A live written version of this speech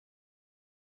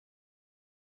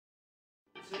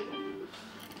I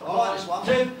like this one.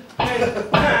 2,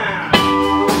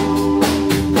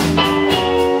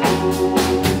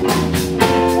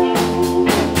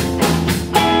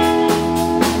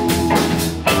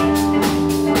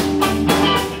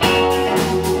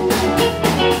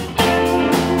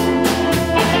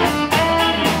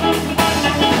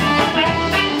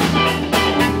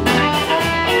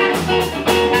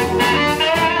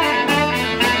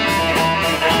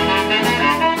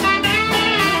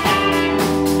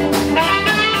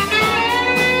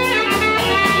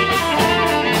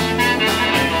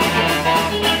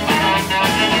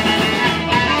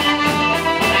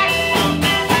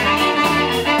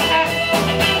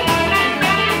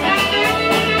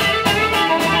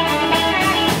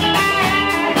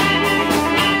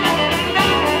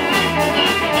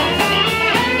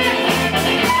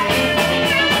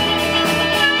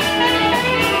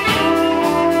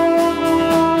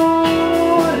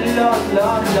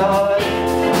 Lord,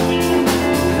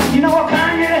 you know I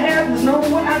can't get ahead, there's no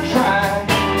way I try.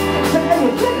 So hey,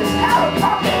 your business out of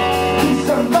pocket. Need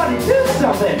somebody do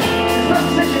something. This no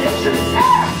situation is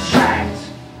abstract.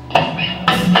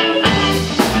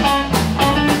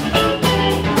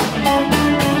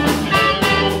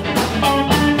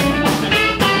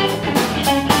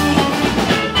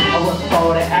 I work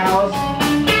 40 hours,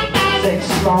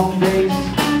 6 long days,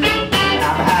 and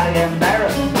I'm highly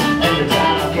embarrassed every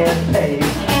time I get paid.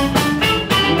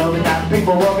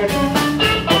 People working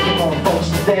on folks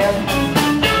to death.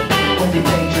 When you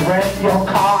paid your rent, your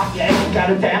car, you ain't got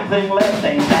a damn thing left.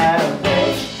 Ain't that a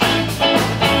bitch?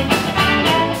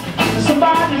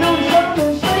 Somebody who's on the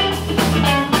street.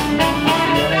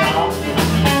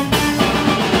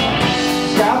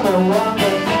 Got me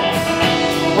wondering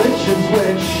which is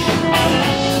which.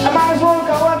 I might as well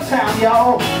go uptown,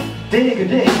 y'all. Dig a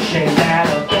ditch, ain't that a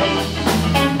bitch?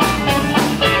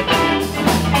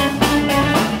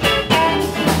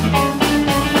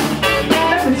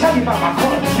 About my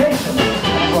qualifications,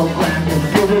 programmed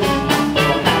computers,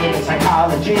 accounting and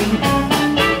psychology,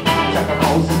 took a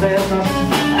course in business,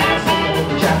 and I studied with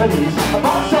the Japanese. I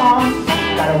bought songs,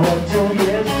 gotta work 2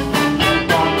 years,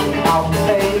 walking off the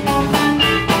stage.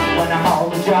 When I'm on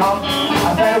the job,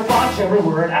 I better watch every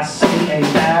word I say.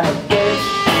 Ain't that a bitch?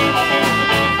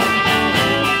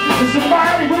 There's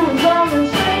somebody who is on the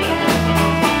stage.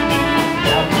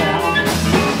 Downtown,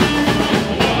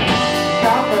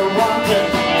 got me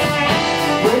wondering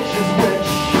which is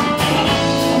which.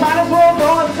 Might as well go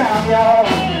in town, y'all.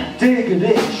 Dig a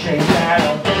ditch, ain't that a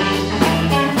bitch?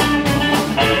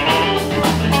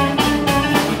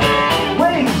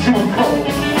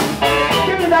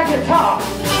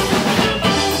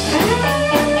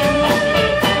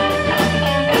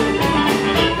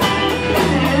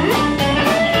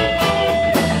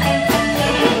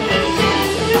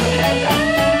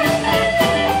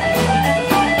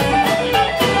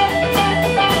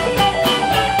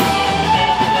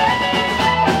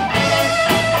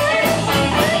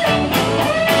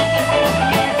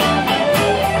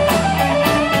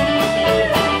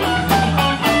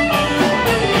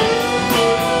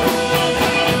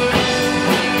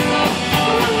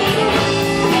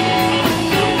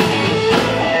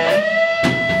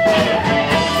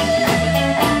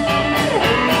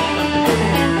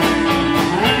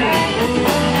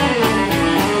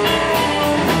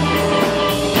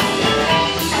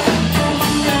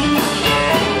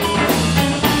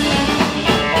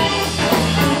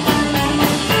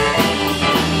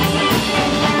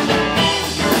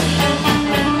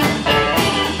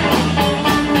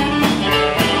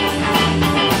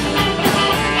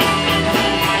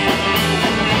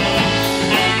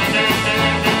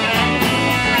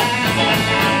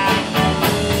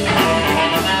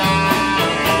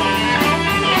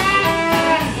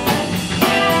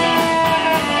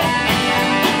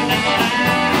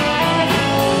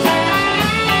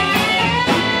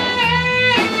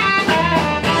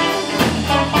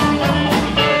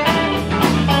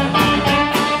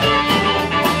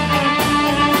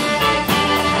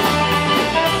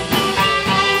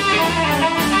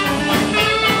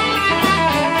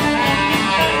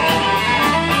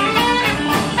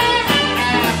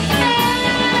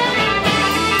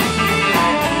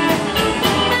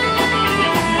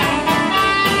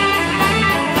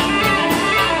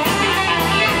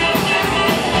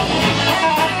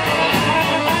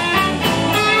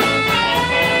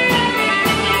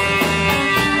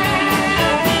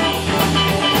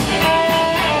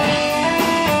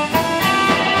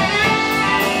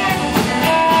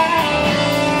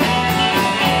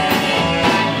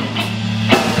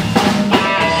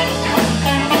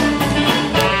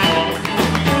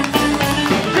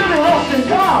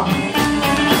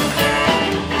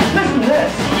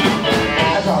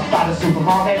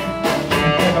 supermarket,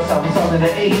 get myself something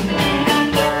to eat.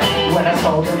 When I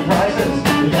sold them prices,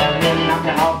 the devil knocked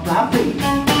me off my feet.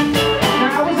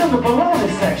 Now I was in the bologna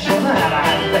section, and I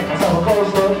had to take myself a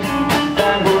close look.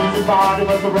 That was the party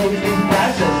was to raise these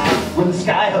prices with a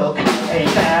skyhook.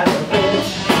 Ain't that a bitch?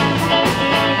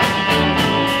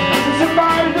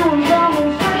 Somebody doing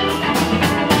something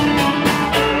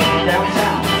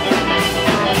downtown.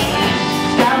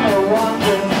 It's got me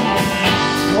wondering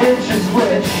which is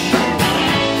which.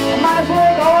 I might as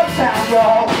well go uptown,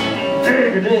 y'all.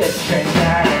 Dig a ditch, ain't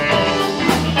that?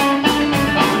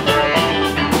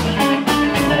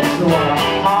 That's the one I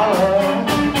holler.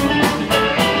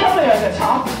 Tell me at the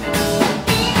top.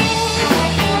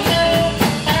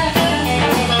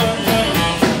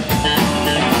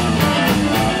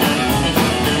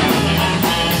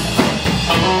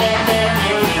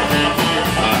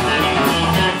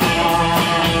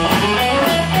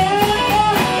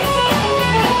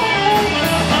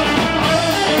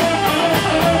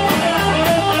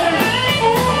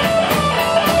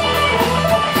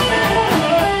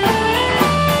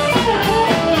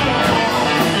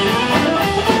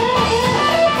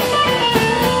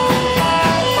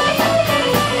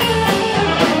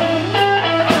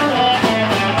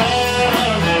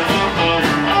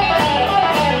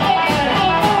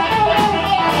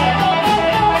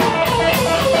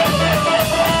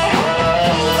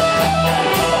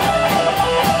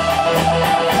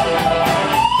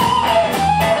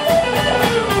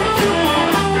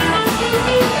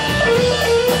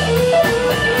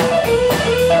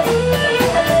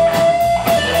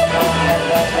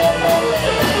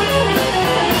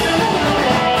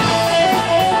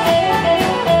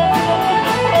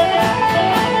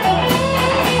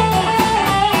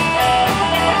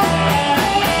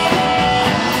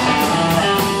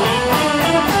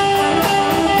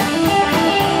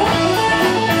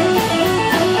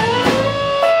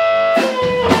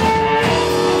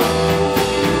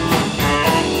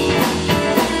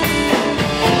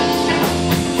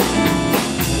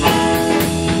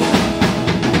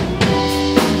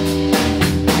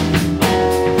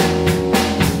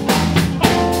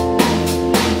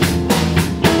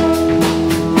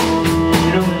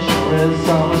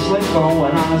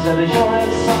 Going on, I said, there sure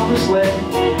is something slick.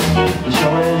 There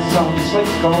sure is something slick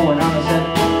going on. I said,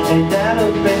 ain't that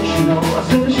a bitch, you know? I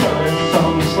said, there sure is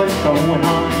something slick going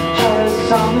on. Sure is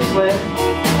something slick.